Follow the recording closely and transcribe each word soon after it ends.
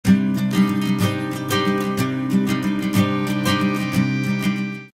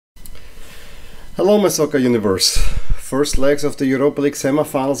Hello my soccer universe. First legs of the Europa League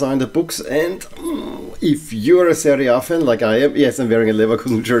semi-finals are in the books, and if you're a Serie A fan like I am, yes, I'm wearing a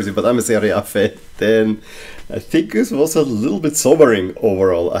Leverkusen jersey, but I'm a Serie A fan, then I think this was a little bit sobering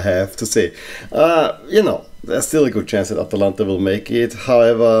overall, I have to say. There's still a good chance that Atalanta will make it.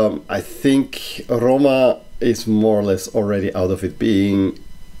 However, I think Roma is more or less already out of it, being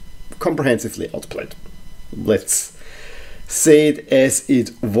comprehensively outplayed. Let's say it as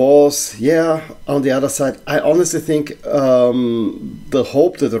it was. Yeah, on the other side, I honestly think the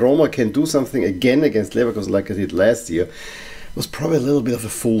hope that Roma can do something again against Leverkusen like I did last year was probably a little bit of a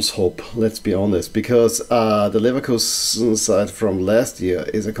fool's hope, let's be honest, because the Leverkusen side from last year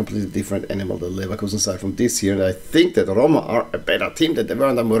is a completely different animal than the Leverkusen side from this year, and I think that Roma are a better team than they were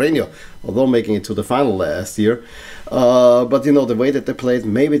under Mourinho, although making it to the final last year. But you know, the way that they played,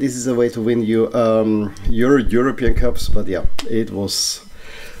 maybe this is a way to win you your European Cups, but yeah, it was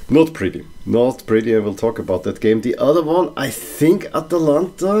not pretty. Not pretty, I will talk about that game. The other one, I think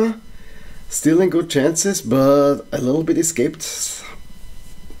Atalanta still in good chances, but a little bit escaped.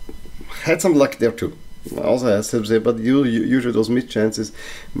 Had some luck there too. Also has to say, but usually those missed chances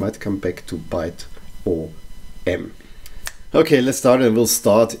might come back to bite OM. Okay, let's start, and we'll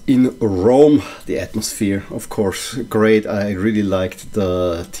start in Rome. The atmosphere, of course, great. I really liked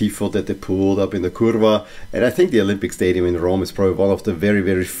the tifo that they pulled up in the Curva, and I think the Olympic Stadium in Rome is probably one of the very,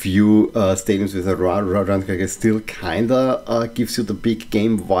 very few stadiums with a run that still kinda gives you the big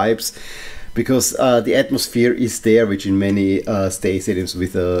game vibes, because the atmosphere is there, which in many stadiums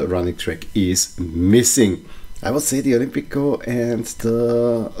with a running track is missing. I would say the Olimpico and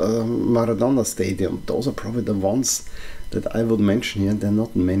the Maradona Stadium, those are probably the ones that I would mention here, and there are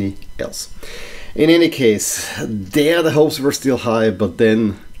not many else. In any case, there the hopes were still high, but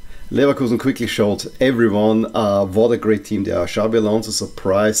then Leverkusen quickly showed everyone what a great team they are. Xabi Alonso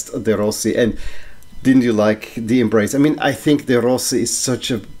surprised De Rossi, and didn't you like the embrace? I mean, I think De Rossi is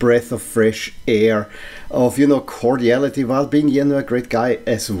such a breath of fresh air, of, you know, cordiality, while being, you know, a great guy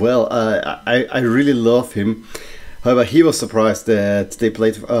as well. I really love him. However, he was surprised that they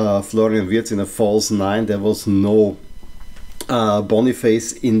played Florian Wirtz in a false nine. There was no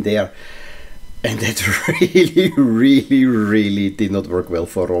Boniface in there, and that really did not work well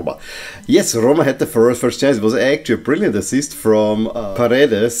for Roma. Yes, Roma had the first chance. It was actually a brilliant assist from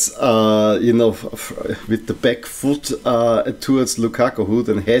Paredes, with the back foot towards Lukaku, who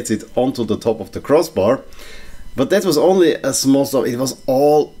then heads it onto the top of the crossbar. But that was only a small stop. It was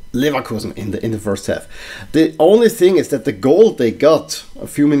all Leverkusen in the first half. The only thing is that the goal they got a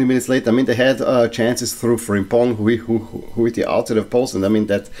few minutes later, I mean, they had chances through Frimpong, who hit the outside of post, and I mean,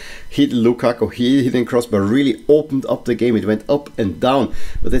 that hit Lukaku, he hit in crossbar, really opened up the game. It went up and down,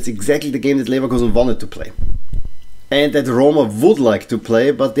 but that's exactly the game that Leverkusen wanted to play, and that Roma would like to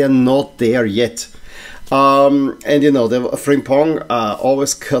play, but they're not there yet. And you know, the Frimpong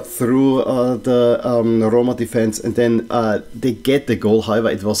always cut through the Roma defense, and then they get the goal. However,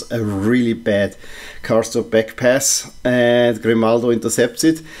 it was a really bad Carsto back pass, and Grimaldo intercepts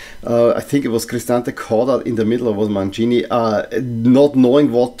it. I think it was Cristante caught out in the middle, or was Mancini, not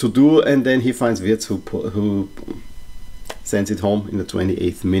knowing what to do, and then he finds Wirtz, who sends it home in the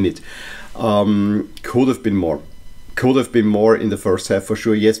 28th minute. Could have been more. Could have been more in the first half for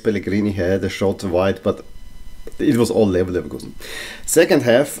sure. Yes, Pellegrini had a shot wide, but it was all Leverkusen. Second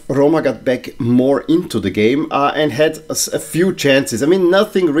half, Roma got back more into the game and had a few chances. I mean,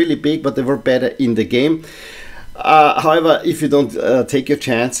 nothing really big, but they were better in the game. However, if you don't take your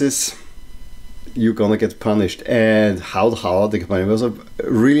chances, you're gonna get punished. And how they get punished? It was a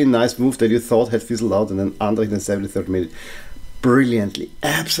really nice move that you thought had fizzled out, and then Andre in the 73rd minute, brilliantly,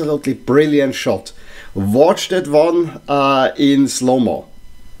 absolutely brilliant shot. Watch that one in slow-mo.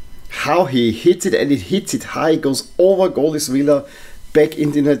 How he hits it, and it hits it high, goes over goalie Wheeler, back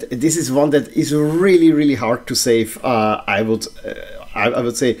into net. This is one that is really hard to save, I would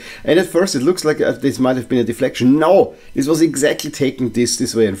say. And at first it looks like this might have been a deflection. No, this was exactly taking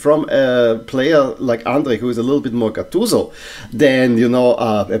this way. And from a player like Andre, who is a little bit more Gattuso than, you know,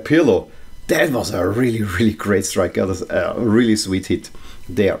 Pirlo, that was a really great strike. That was a really sweet hit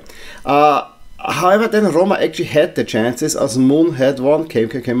there. However, then Roma actually had the chances. Asmoon had one,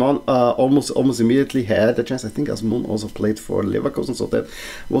 came on almost immediately, had the chance. I think Asmoon also played for Leverkusen, so that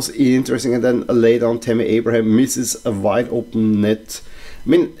was interesting. And then later on, Tammy Abraham misses a wide open net. I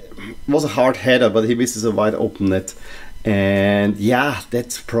mean, it was a hard header, but he misses a wide open net. And yeah,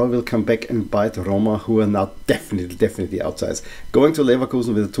 that probably will come back and bite Roma, who are now definitely outside. Going to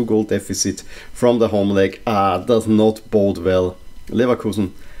Leverkusen with a 2-goal deficit from the home leg does not bode well.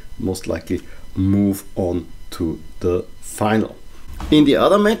 Leverkusen most likely move on to the final. In the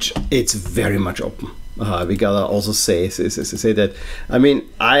other match, it's very much open. We gotta also say that. I mean,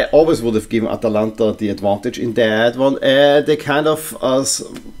 I always would have given Atalanta the advantage in that one. They kind of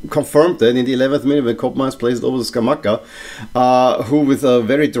confirmed that in the 11th minute when Koopmans plays it over to Scamacca, who with a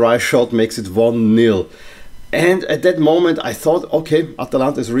very dry shot makes it 1-0. And at that moment I thought, okay,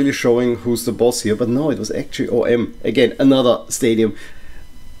 Atalanta is really showing who's the boss here. But no, it was actually OM. Again, another stadium.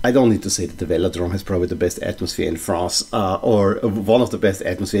 I don't need to say that the Velodrome has probably the best atmosphere in France, or one of the best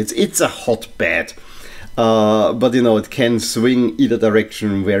atmospheres. It's a hotbed. But you know, it can swing either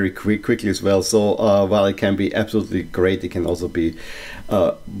direction very quickly as well. So while it can be absolutely great, it can also be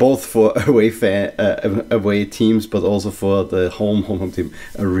both for away teams, but also for the home team,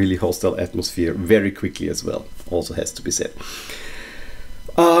 a really hostile atmosphere very quickly as well. Also has to be said.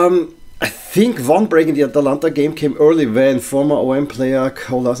 I think one break in the Atalanta game came early when former OM player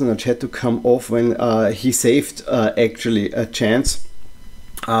Kolasinac had to come off when he saved actually a chance.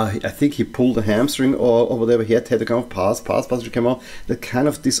 I think he pulled a hamstring or whatever. He had to come off, pass which came out. That kind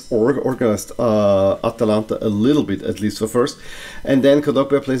of disorganized Atalanta a little bit, at least for first. And then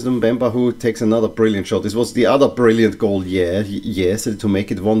Kodokwe plays Mbemba, who takes another brilliant shot. This was the other brilliant goal, yes, to make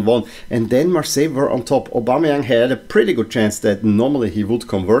it 1-1. And then Marseille were on top. Aubameyang had a pretty good chance that normally he would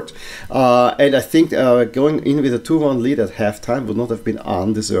convert. And I think going in with a 2-1 lead at halftime would not have been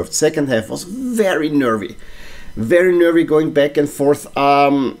undeserved. Second half was very nervy. Very nervy, going back and forth.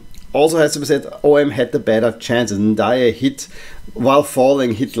 Also has to be said, OM had the better chances. Ndiaye hit, while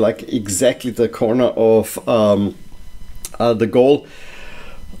falling, hit like exactly the corner of the goal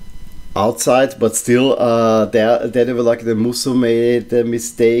outside, but still there they were like the Musso made the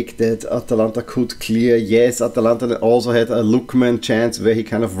mistake that Atalanta could clear. Yes, Atalanta also had a Lookman chance where he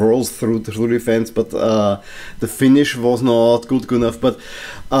kind of rolls through the defense, but the finish was not good enough. But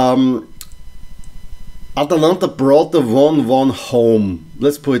Atalanta brought the 1-1 home,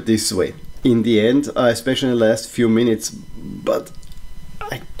 let's put it this way, in the end, especially in the last few minutes. But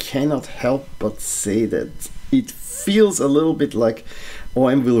I cannot help but say that it feels a little bit like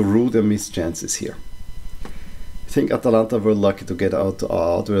OM will rue their missed chances here. I think Atalanta were lucky to get out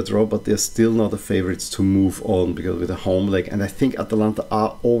with a draw, but they're still not the favorites to move on because with a home leg. And I think Atalanta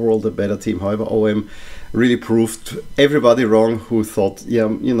are overall the better team. However, OM really proved everybody wrong who thought, yeah,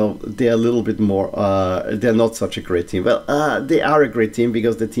 you know, they're a little bit more, they're not such a great team. Well, they are a great team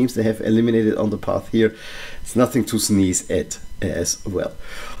because the teams they have eliminated on the path here, it's nothing to sneeze at as well.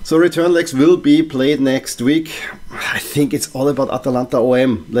 So return legs will be played next week. I think it's all about Atalanta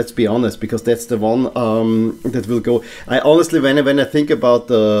OM, let's be honest, because that's the one that will go. I honestly, when I think about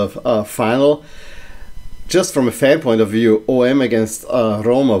the final, just from a fan point of view, OM against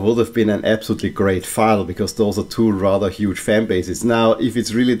Roma would have been an absolutely great final because those are two rather huge fan bases. Now, if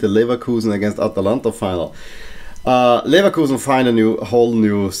it's really the Leverkusen against Atalanta final, Leverkusen find a whole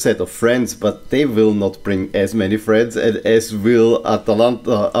new set of friends, but they will not bring as many friends, and as will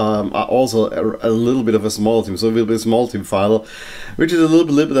Atalanta, are also a little bit of a small team, so it will be a small team final, which is a little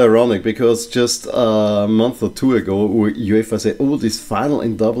bit ironic because just a month or two ago UEFA said, oh, this final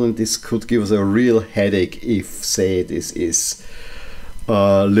in Dublin, this could give us a real headache if, say, this is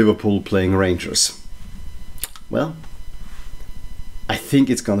Liverpool playing Rangers. Well, I think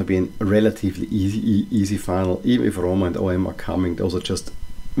it's going to be a relatively easy final, even if Roma and OM are coming. Those are just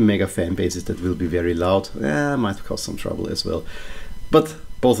mega fan bases that will be very loud. Might cause some trouble as well. But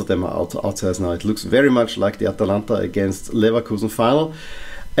both of them are outsiders now. It looks very much like the Atalanta against Leverkusen final.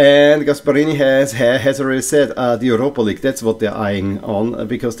 And Gasparini has already said the Europa League, that's what they're eyeing on,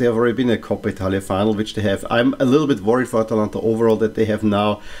 because they have already been a Coppa Italia final, which they have. I'm a little bit worried for Atalanta overall that they have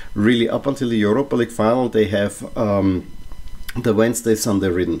now really up until the Europa League final, they have the Wednesday, Sunday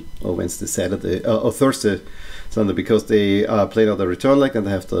ridden, or Wednesday, Saturday, or Thursday, Sunday, because they played out the return leg and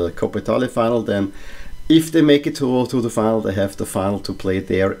they have the Coppa Italia final. Then, if they make it to the final, they have the final to play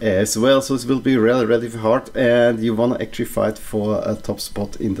there as well. So it will be relatively hard, and you want to actually fight for a top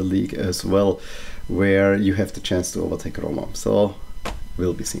spot in the league as well, where you have the chance to overtake Roma. So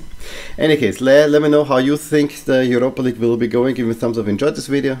will be seen. Any case, let me know how you think the Europa League will be going. Give me a thumbs up if you enjoyed this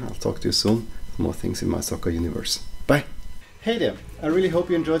video. I'll talk to you soon. More things in my soccer universe. Bye. Hey there, I really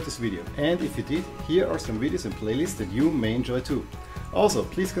hope you enjoyed this video, and if you did, here are some videos and playlists that you may enjoy too. Also,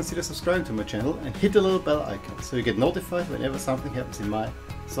 please consider subscribing to my channel and hit the little bell icon so you get notified whenever something happens in my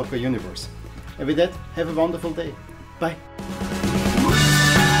soccer universe. And with that, have a wonderful day. Bye!